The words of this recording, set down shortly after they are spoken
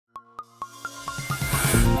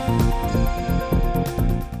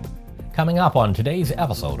Coming up on today's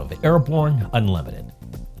episode of Airborne Unlimited.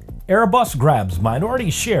 Airbus grabs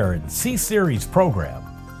minority share in C-Series program.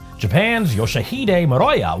 Japan's Yoshihide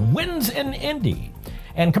Muroya wins in Indy.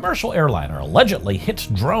 And commercial airliner allegedly hits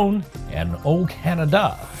drone in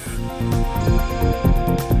Canada.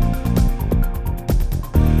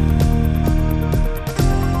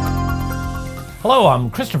 Hello, I'm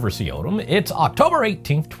Christopher C. Odom. It's October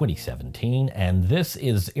 18th, 2017, and this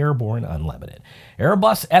is Airborne Unlimited.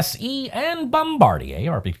 Airbus SE and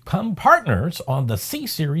Bombardier are become partners on the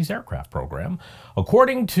C-Series aircraft program,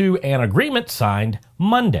 according to an agreement signed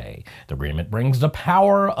Monday. The agreement brings the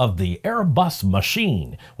power of the Airbus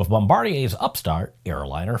machine with Bombardier's upstart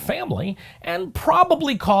Airliner family and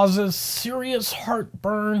probably causes serious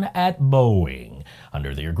heartburn at Boeing.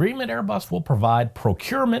 Under the agreement, Airbus will provide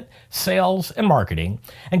procurement, sales, and marketing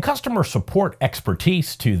and customer support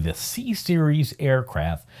expertise to the C-Series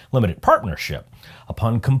aircraft limited partnership.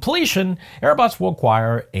 Upon completion, Airbus will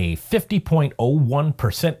acquire a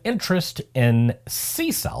 50.01% interest in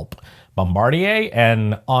CSALP. Bombardier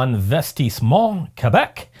and Investissement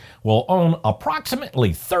Québec will own approximately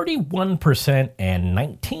 31% and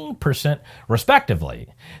 19% respectively.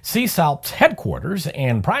 CSALP's headquarters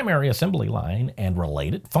and primary assembly line and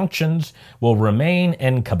related functions will remain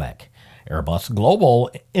in Quebec. Airbus' global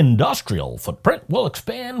industrial footprint will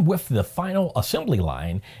expand with the final assembly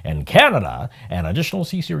line in Canada and additional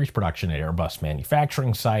C-Series production at Airbus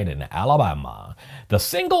manufacturing site in Alabama. The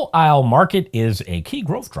single-aisle market is a key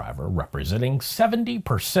growth driver, representing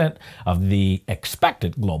 70% of the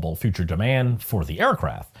expected global future demand for the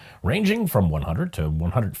aircraft. Ranging from 100 to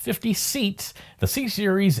 150 seats, the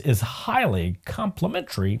C-Series is highly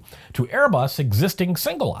complementary to Airbus' existing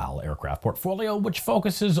single-aisle aircraft portfolio, which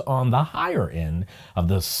focuses on the higher end of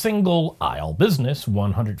the single-aisle business,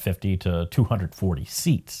 150 to 240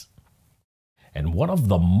 seats. And one of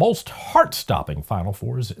the most heart-stopping Final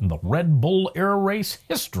Fours in the Red Bull Air Race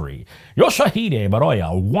history, Yoshihide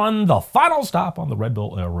Muroya won the final stop on the Red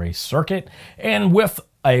Bull Air Race circuit, and with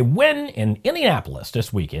a win in Indianapolis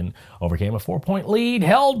this weekend, overcame a 4-point lead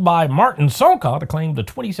held by Martin Sonka to claim the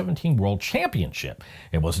 2017 World Championship.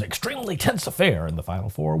 It was an extremely tense affair in the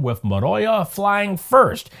Final Four, with Muroya flying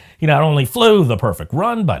first. He not only flew the perfect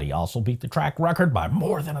run, but he also beat the track record by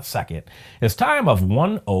more than a second. His time of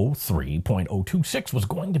 1:03.026 was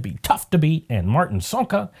going to be tough to beat, and Martin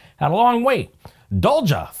Sonka had a long wait.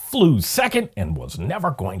 Dolja flew second and was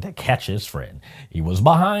never going to catch his friend. He was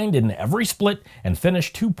behind in every split and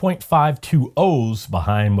finished 2.520s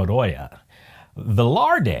behind Muroya.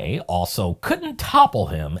 Velarde also couldn't topple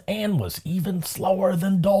him and was even slower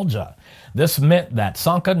than Dolja. This meant that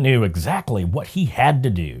Sonka knew exactly what he had to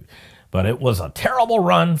do. But it was a terrible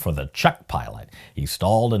run for the Czech pilot. He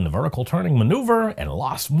stalled in the vertical turning maneuver and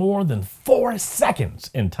lost more than 4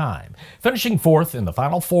 seconds in time, finishing fourth in the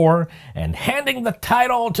Final Four and handing the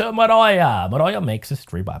title to Muroya. Muroya makes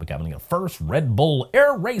history by becoming the first Red Bull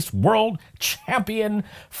Air Race World Champion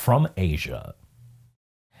from Asia.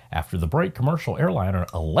 After the break, commercial airliner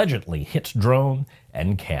allegedly hits drone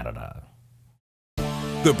in Canada.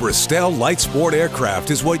 The Bristol Light Sport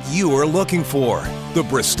aircraft is what you are looking for. The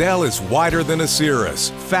Bristol is wider than a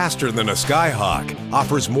Cirrus, faster than a Skyhawk,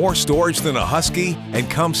 offers more storage than a Husky, and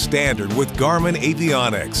comes standard with Garmin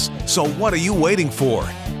avionics. So what are you waiting for?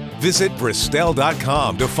 Visit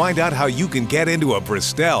Bristol.com to find out how you can get into a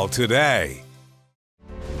Bristol today.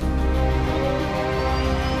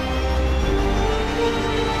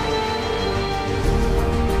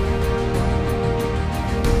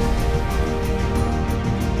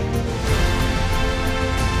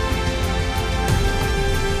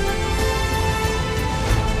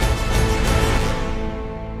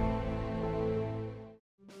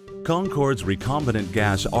 Concorde's recombinant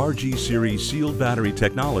gas RG series sealed battery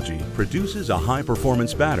technology produces a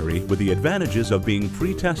high-performance battery with the advantages of being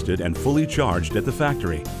pre-tested and fully charged at the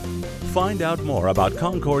factory. Find out more about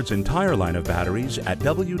Concorde's entire line of batteries at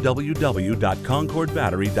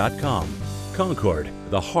www.concordebattery.com. Concorde,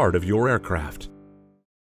 the heart of your aircraft.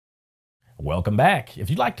 Welcome back. If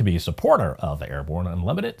you'd like to be a supporter of Airborne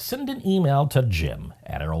Unlimited, send an email to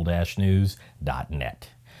jim@aero-news.net.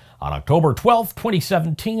 On October 12,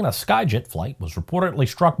 2017, a Skyjet flight was reportedly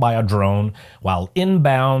struck by a drone while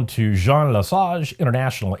inbound to Jean-Lesage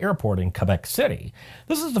International Airport in Quebec City.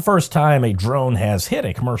 This is the first time a drone has hit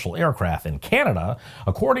a commercial aircraft in Canada,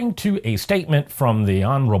 according to a statement from the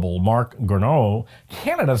Honorable Marc Garneau,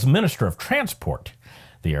 Canada's Minister of Transport.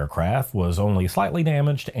 The aircraft was only slightly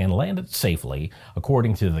damaged and landed safely,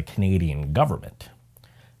 according to the Canadian government.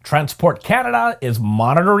 Transport Canada is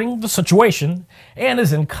monitoring the situation and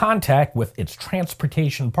is in contact with its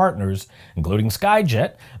transportation partners, including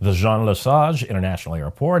Skyjet, the Jean Lesage International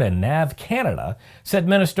Airport, and NAV Canada, said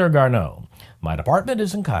Minister Garneau. My department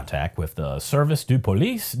is in contact with the Service du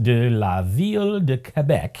Police de la Ville de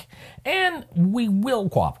Québec, and we will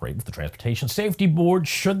cooperate with the Transportation Safety Board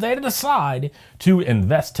should they decide to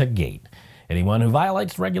investigate. Anyone who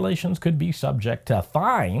violates regulations could be subject to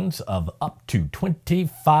fines of up to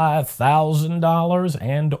 $25,000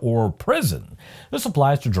 and or prison. This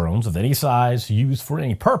applies to drones of any size used for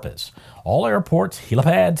any purpose. All airports,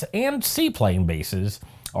 helipads, and seaplane bases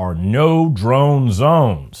are no drone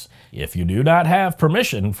zones. If you do not have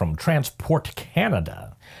permission from Transport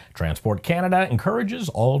Canada encourages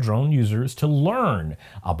all drone users to learn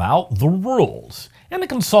about the rules and to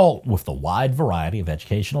consult with the wide variety of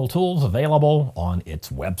educational tools available on its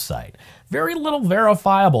website. Very little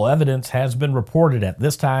verifiable evidence has been reported at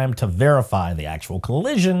this time to verify the actual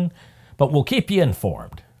collision, but we'll keep you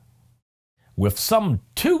informed. With some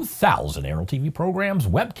 2,000 Aero-TV programs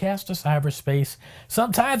webcast to cyberspace,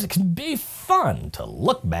 sometimes it can be fun to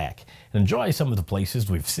look back and enjoy some of the places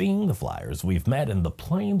we've seen, the flyers we've met, and the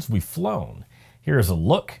planes we've flown. Here's a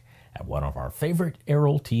look at one of our favorite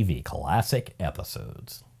Aero-TV classic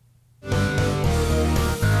episodes.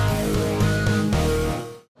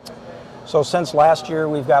 So since last year,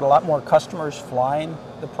 we've got a lot more customers flying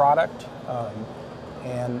the product,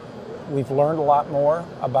 and we've learned a lot more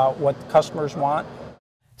about what customers want.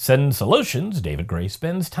 Send Solutions' David Gray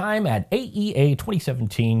spends time at AEA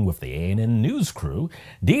 2017 with the ANN News crew,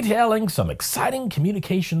 detailing some exciting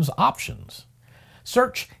communications options.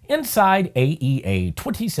 Search Inside AEA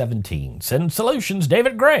 2017 Send Solutions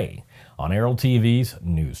David Gray on Aero-TV's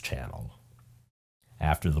news channel.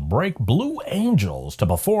 After the break, Blue Angels to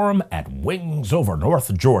perform at Wings Over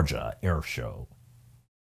North Georgia Air Show.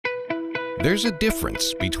 There's a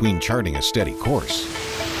difference between charting a steady course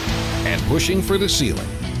and pushing for the ceiling.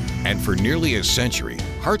 And for nearly a century,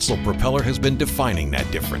 Hartzell Propeller has been defining that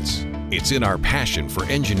difference. It's in our passion for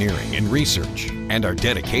engineering and research and our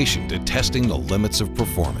dedication to testing the limits of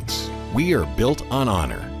performance. We are built on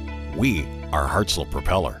honor. We are Hartzell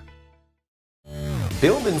Propeller.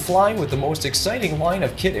 Build and fly with the most exciting line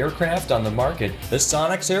of kit aircraft on the market, the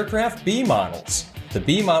Sonex Aircraft B models. The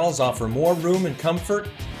B models offer more room and comfort,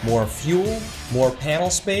 more fuel, more panel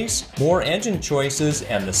space, more engine choices,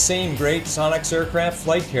 and the same great Sonex Aircraft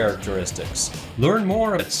flight characteristics. Learn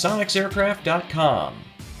more at sonexaircraft.com.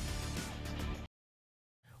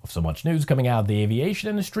 With so much news coming out of the aviation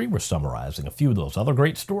industry, we're summarizing a few of those other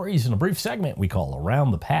great stories in a brief segment we call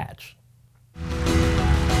Around the Patch.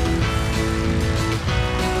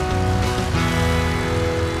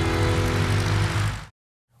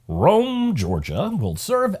 Rome, Georgia will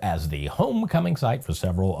serve as the homecoming site for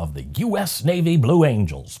several of the U.S. Navy Blue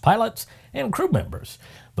Angels pilots and crew members.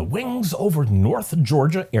 The Wings Over North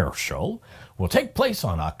Georgia Air Show will take place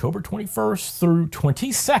on October 21st through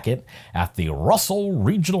 22nd at the Russell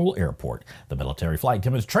Regional Airport. The military flight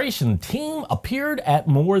demonstration team appeared at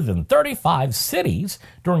more than 35 cities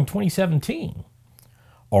during 2017.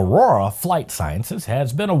 Aurora Flight Sciences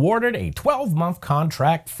has been awarded a 12-month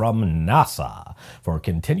contract from NASA for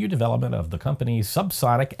continued development of the company's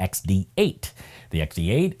subsonic XD-8. The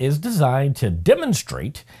XD-8 is designed to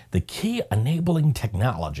demonstrate the key enabling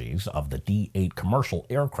technologies of the D-8 commercial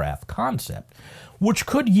aircraft concept, which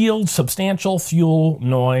could yield substantial fuel,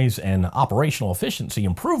 noise, and operational efficiency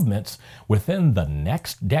improvements within the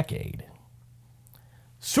next decade.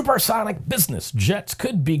 Supersonic business jets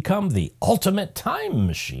could become the ultimate time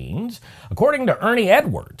machines, according to Ernie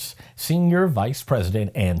Edwards, Senior Vice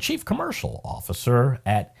President and Chief Commercial Officer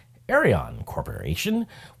at Airline Corporation,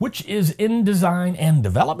 which is in design and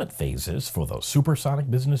development phases for the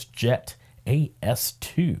supersonic business jet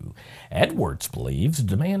AS-2. Edwards believes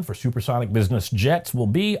demand for supersonic business jets will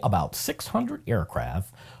be about 600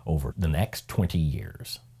 aircraft over the next 20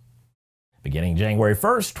 years. Beginning January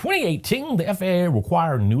 1st, 2018, the FAA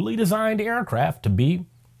required newly designed aircraft to be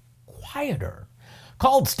quieter.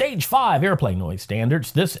 Called Stage 5 airplane noise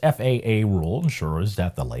standards, this FAA rule ensures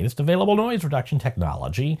that the latest available noise reduction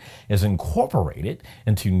technology is incorporated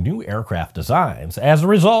into new aircraft designs. As a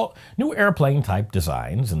result, new airplane type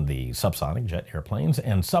designs in the subsonic jet airplanes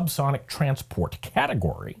and subsonic transport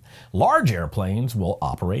category, large airplanes will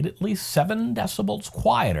operate at least 7 decibels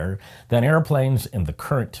quieter than airplanes in the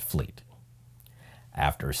current fleet.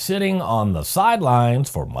 After sitting on the sidelines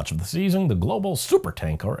for much of the season, the global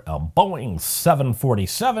supertanker, a Boeing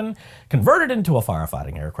 747, converted into a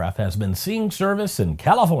firefighting aircraft, has been seeing service in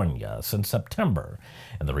California since September.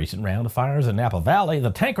 In the recent round of fires in Napa Valley,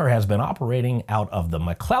 the tanker has been operating out of the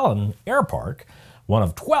McClellan Air Park, one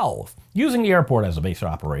of 12, using the airport as a base of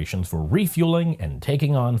operations for refueling and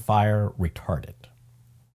taking on fire retardant.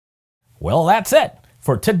 Well, that's it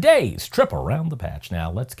for today's trip around the patch.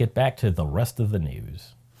 Now let's get back to the rest of the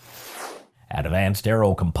news. Advanced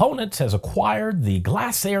Aero Components has acquired the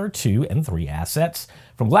Glasair 2 and 3 assets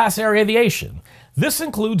from Glasair Aviation. This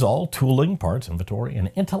includes all tooling, parts, inventory,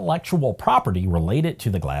 and intellectual property related to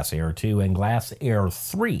the Glasair 2 and Glasair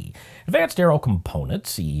 3. Advanced Aero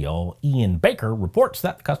Components CEO Ian Baker reports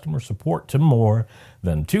that customer support to more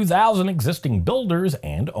than 2,000 existing builders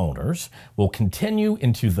and owners will continue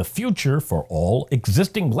into the future for all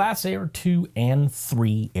existing Glasair 2 and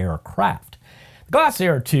 3 aircraft. The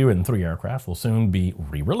Glasair 2 and 3 aircraft will soon be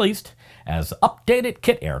re-released as updated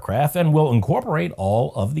kit aircraft and will incorporate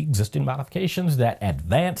all of the existing modifications that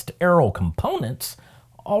Advanced Aero Components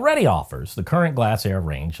already offers the current Glasair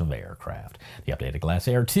range of aircraft. The updated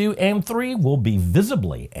Glasair 2 and 3 will be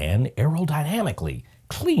visibly and aerodynamically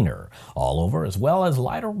cleaner all over, as well as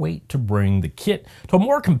lighter weight to bring the kit to a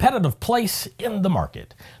more competitive place in the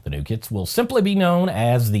market. The new kits will simply be known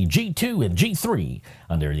as the G2 and G3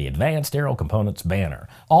 under the Advanced Aero Components banner.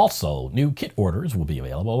 Also, new kit orders will be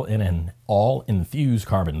available in an all-infused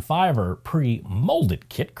carbon fiber pre-molded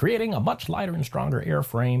kit, creating a much lighter and stronger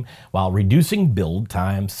airframe while reducing build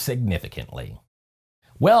time significantly.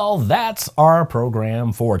 Well, that's our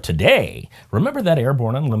program for today. Remember that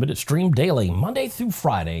Airborne Unlimited stream daily, Monday through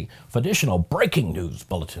Friday, with additional breaking news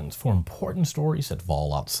bulletins for important stories that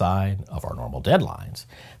fall outside of our normal deadlines.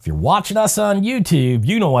 If you're watching us on YouTube,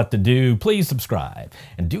 you know what to do. Please subscribe.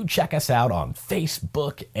 And do check us out on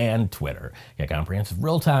Facebook and Twitter. Get comprehensive,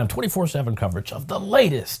 real-time, 24/7 coverage of the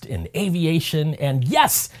latest in aviation and,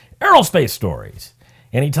 yes, aerospace stories.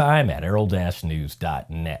 Anytime at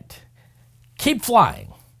aero-news.net. Keep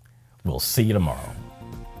flying. We'll see you tomorrow.